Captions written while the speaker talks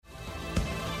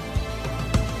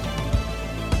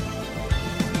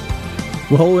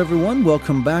Well, hello, everyone.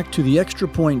 Welcome back to the Extra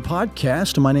Point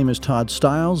Podcast. My name is Todd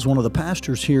Stiles, one of the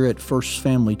pastors here at First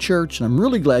Family Church, and I'm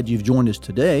really glad you've joined us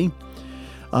today.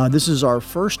 This is our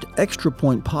first Extra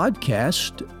Point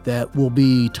Podcast that will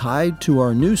be tied to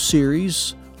our new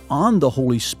series on the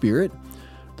Holy Spirit.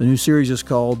 The new series is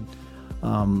called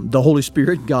The Holy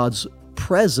Spirit, God's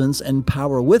Presence and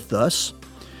Power with Us.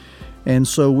 And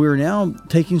so we're now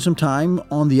taking some time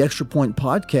on the Extra Point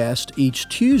Podcast each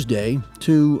Tuesday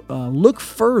to look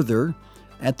further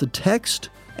at the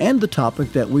text and the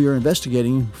topic that we are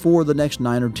investigating for the next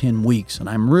 9 or 10 weeks. And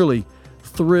I'm really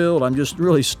thrilled. I'm just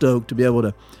really stoked to be able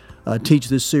to teach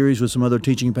this series with some other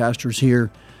teaching pastors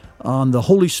here on the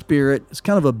Holy Spirit. It's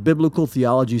kind of a biblical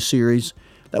theology series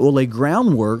that will lay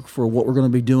groundwork for what we're going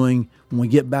to be doing when we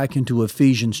get back into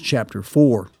Ephesians chapter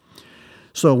 4.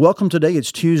 So welcome today. It's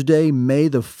Tuesday, May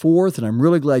the 4th, and I'm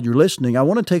really glad you're listening. I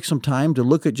want to take some time to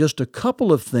look at just a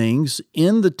couple of things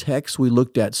in the text we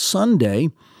looked at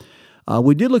Sunday.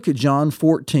 We did look at John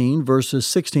 14, verses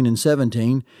 16 and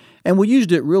 17, and we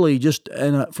used it really just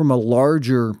from a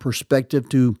larger perspective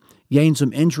to gain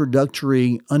some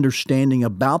introductory understanding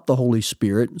about the Holy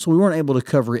Spirit. So we weren't able to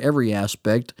cover every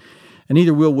aspect, and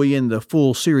neither will we in the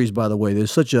full series, by the way.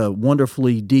 There's such a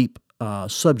wonderfully deep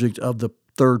subject of the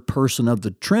third person of the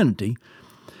Trinity.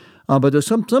 But there's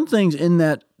some things in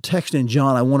that text in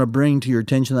John I want to bring to your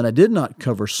attention that I did not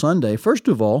cover Sunday. First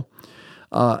of all,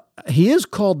 he is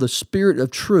called the Spirit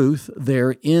of Truth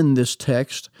there in this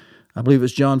text. I believe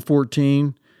it's John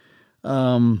 14.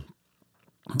 In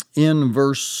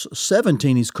verse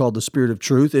 17, he's called the Spirit of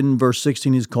Truth. In verse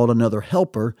 16, he's called another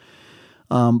helper.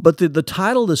 But the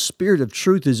title, the Spirit of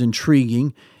Truth, is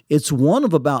intriguing. It's one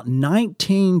of about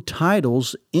 19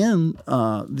 titles in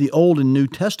the Old and New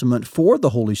Testament for the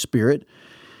Holy Spirit.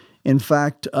 In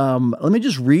fact, let me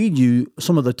just read you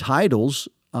some of the titles.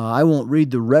 I won't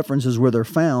read the references where they're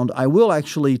found. I will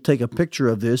actually take a picture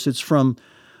of this. It's from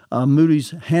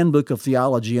Moody's Handbook of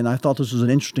Theology, and I thought this was an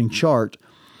interesting chart.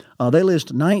 They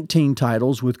list 19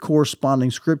 titles with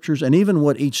corresponding scriptures and even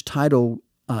what each title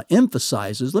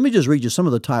emphasizes. Let me just read you some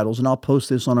of the titles, and I'll post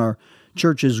this on our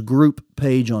church's group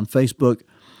page on Facebook.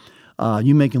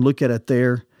 You can look at it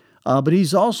there. But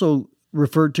he's also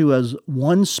referred to as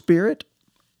one Spirit,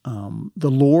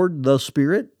 the Lord, the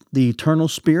Spirit, the Eternal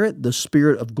Spirit, the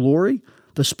Spirit of glory,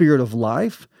 the Spirit of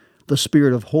life, the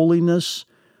Spirit of holiness,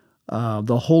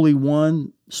 the Holy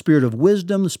One, Spirit of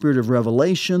wisdom, the Spirit of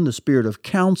revelation, the Spirit of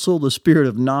counsel, the Spirit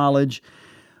of knowledge,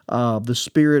 the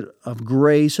Spirit of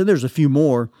grace, and there's a few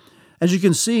more. As you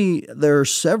can see, there are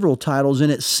several titles,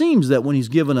 and it seems that when he's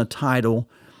given a title,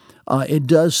 it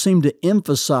does seem to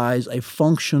emphasize a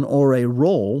function or a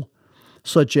role,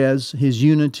 such as his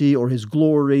unity or his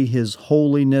glory, his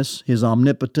holiness, his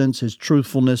omnipotence, his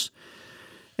truthfulness.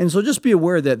 And so just be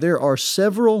aware that there are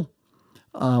several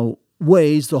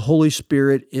ways the Holy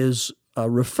Spirit is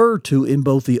referred to in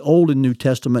both the Old and New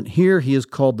Testament. Here he is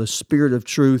called the Spirit of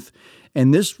Truth,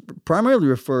 and this primarily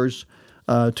refers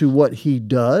to what he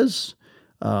does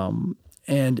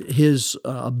and his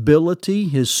ability,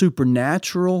 his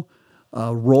supernatural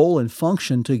role and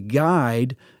function to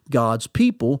guide God's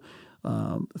people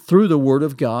through the Word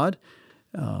of God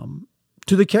to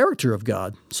the character of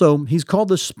God. So he's called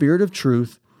the Spirit of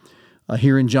Truth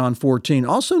here in John 14.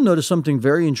 Also notice something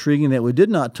very intriguing that we did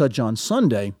not touch on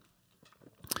Sunday.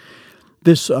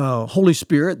 This Holy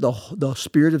Spirit, the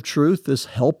Spirit of Truth, this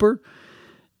helper,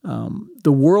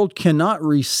 the world cannot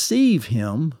receive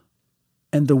him,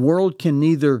 and the world can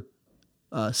neither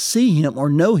see him or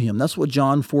know him. That's what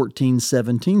John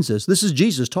 14:17 says. This is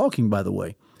Jesus talking, by the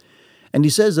way. And he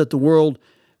says that the world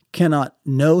cannot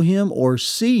know him or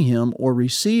see him or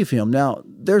receive him. Now,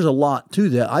 there's a lot to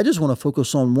that. I just want to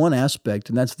focus on one aspect,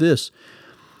 and that's this.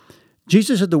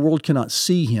 Jesus said the world cannot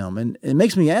see him, and it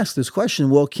makes me ask this question,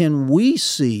 well, can we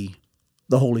see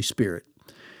the Holy Spirit?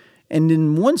 And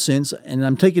in one sense, and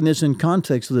I'm taking this in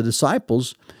context of the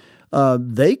disciples,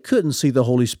 they couldn't see the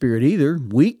Holy Spirit either.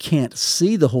 We can't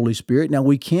see the Holy Spirit. Now,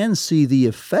 we can see the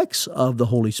effects of the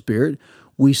Holy Spirit.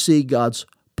 We see God's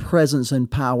presence and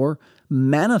power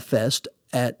manifest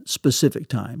at specific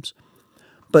times.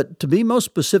 But to be most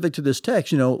specific to this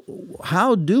text,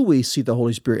 how do we see the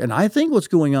Holy Spirit? And I think what's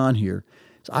going on here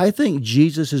is I think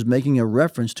Jesus is making a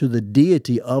reference to the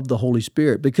deity of the Holy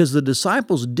Spirit, because the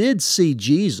disciples did see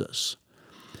Jesus,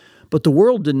 but the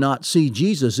world did not see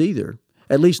Jesus either,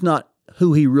 at least not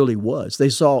who he really was. They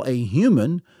saw a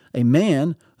human, a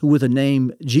man who with a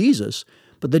name Jesus,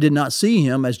 but they did not see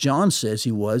him, as John says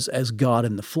he was, as God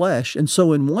in the flesh. And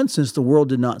so in one sense, the world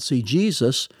did not see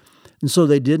Jesus, and so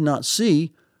they did not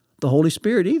see the Holy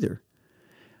Spirit either.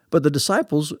 But the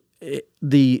disciples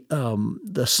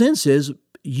the sense is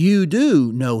you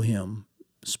do know him.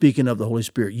 Speaking of the Holy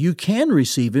Spirit, you can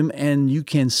receive him and you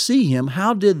can see him.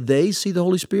 How did they see the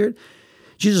Holy Spirit?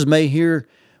 Jesus may here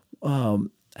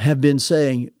have been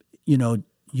saying,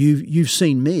 you've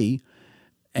seen me.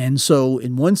 And so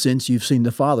in one sense, you've seen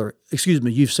the Father.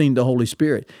 You've seen the Holy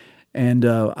Spirit. And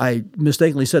I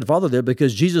mistakenly said Father there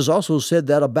because Jesus also said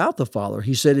that about the Father.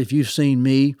 He said, if you've seen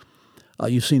me,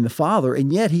 you've seen the Father.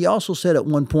 And yet he also said at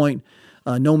one point,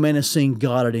 no man has seen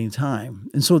God at any time.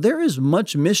 And so there is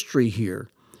much mystery here.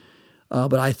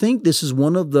 But I think this is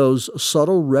one of those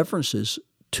subtle references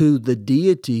to the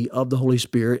deity of the Holy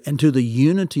Spirit and to the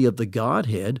unity of the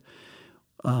Godhead,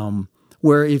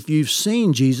 where if you've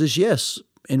seen Jesus, yes,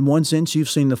 in one sense you've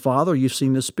seen the Father, you've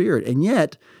seen the Spirit. And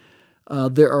yet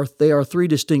they are three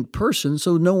distinct persons,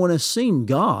 so no one has seen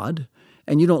God,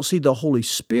 and you don't see the Holy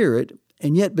Spirit.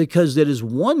 And yet because that is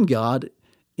one God,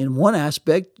 in one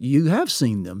aspect, you have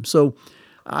seen them. So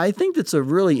I think that's a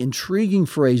really intriguing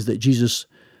phrase that Jesus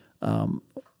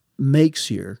makes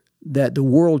here, that the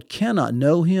world cannot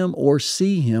know him or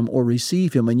see him or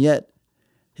receive him, and yet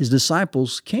his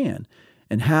disciples can.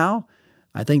 And how?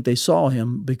 I think they saw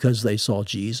him because they saw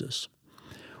Jesus.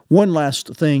 One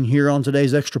last thing here on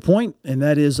today's Extra Point, and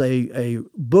that is a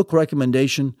book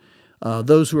recommendation.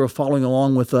 Those who are following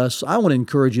along with us, I want to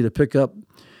encourage you to pick up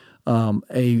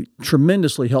a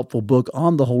tremendously helpful book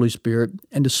on the Holy Spirit,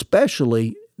 and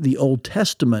especially the Old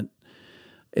Testament.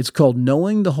 It's called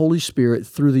Knowing the Holy Spirit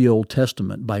Through the Old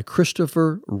Testament by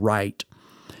Christopher Wright.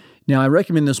 Now, I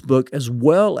recommend this book as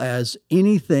well as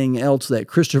anything else that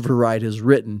Christopher Wright has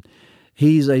written.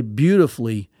 He's a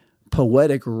beautifully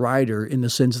poetic writer in the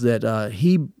sense that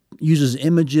he uses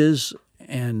images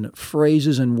and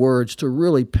phrases and words to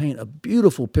really paint a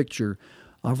beautiful picture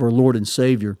of our Lord and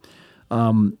Savior.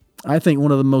 I think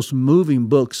one of the most moving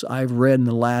books I've read in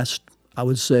the last, I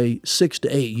would say, 6 to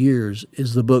 8 years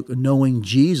is the book Knowing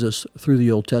Jesus Through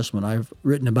the Old Testament. I've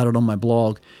written about it on my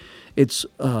blog. It's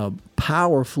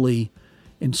powerfully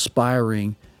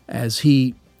inspiring as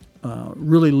he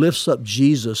really lifts up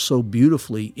Jesus so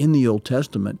beautifully in the Old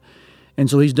Testament. And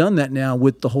so he's done that now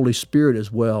with the Holy Spirit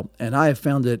as well. And I have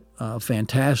found it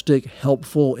fantastic,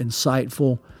 helpful,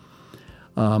 insightful.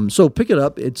 So pick it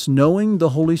up. It's Knowing the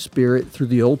Holy Spirit Through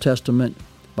the Old Testament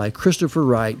by Christopher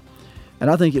Wright. And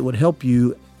I think it would help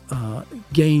you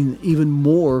gain even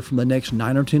more from the next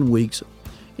 9 or 10 weeks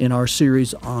in our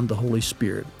series on the Holy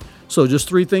Spirit. So just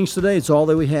 3 things today. It's all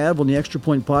that we have on the Extra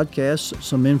Point podcast.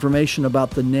 Some information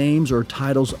about the names or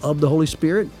titles of the Holy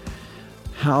Spirit.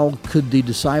 How could the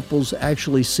disciples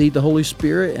actually see the Holy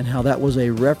Spirit, and how that was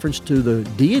a reference to the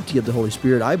deity of the Holy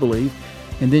Spirit, I believe.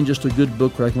 And then just a good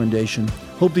book recommendation.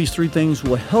 Hope these 3 things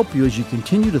will help you as you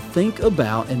continue to think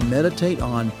about and meditate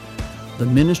on the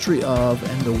ministry of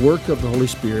and the work of the Holy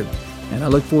Spirit. And I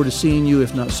look forward to seeing you,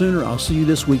 if not sooner. I'll see you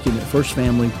this weekend at First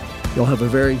Family. You'll have a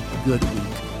very good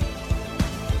week.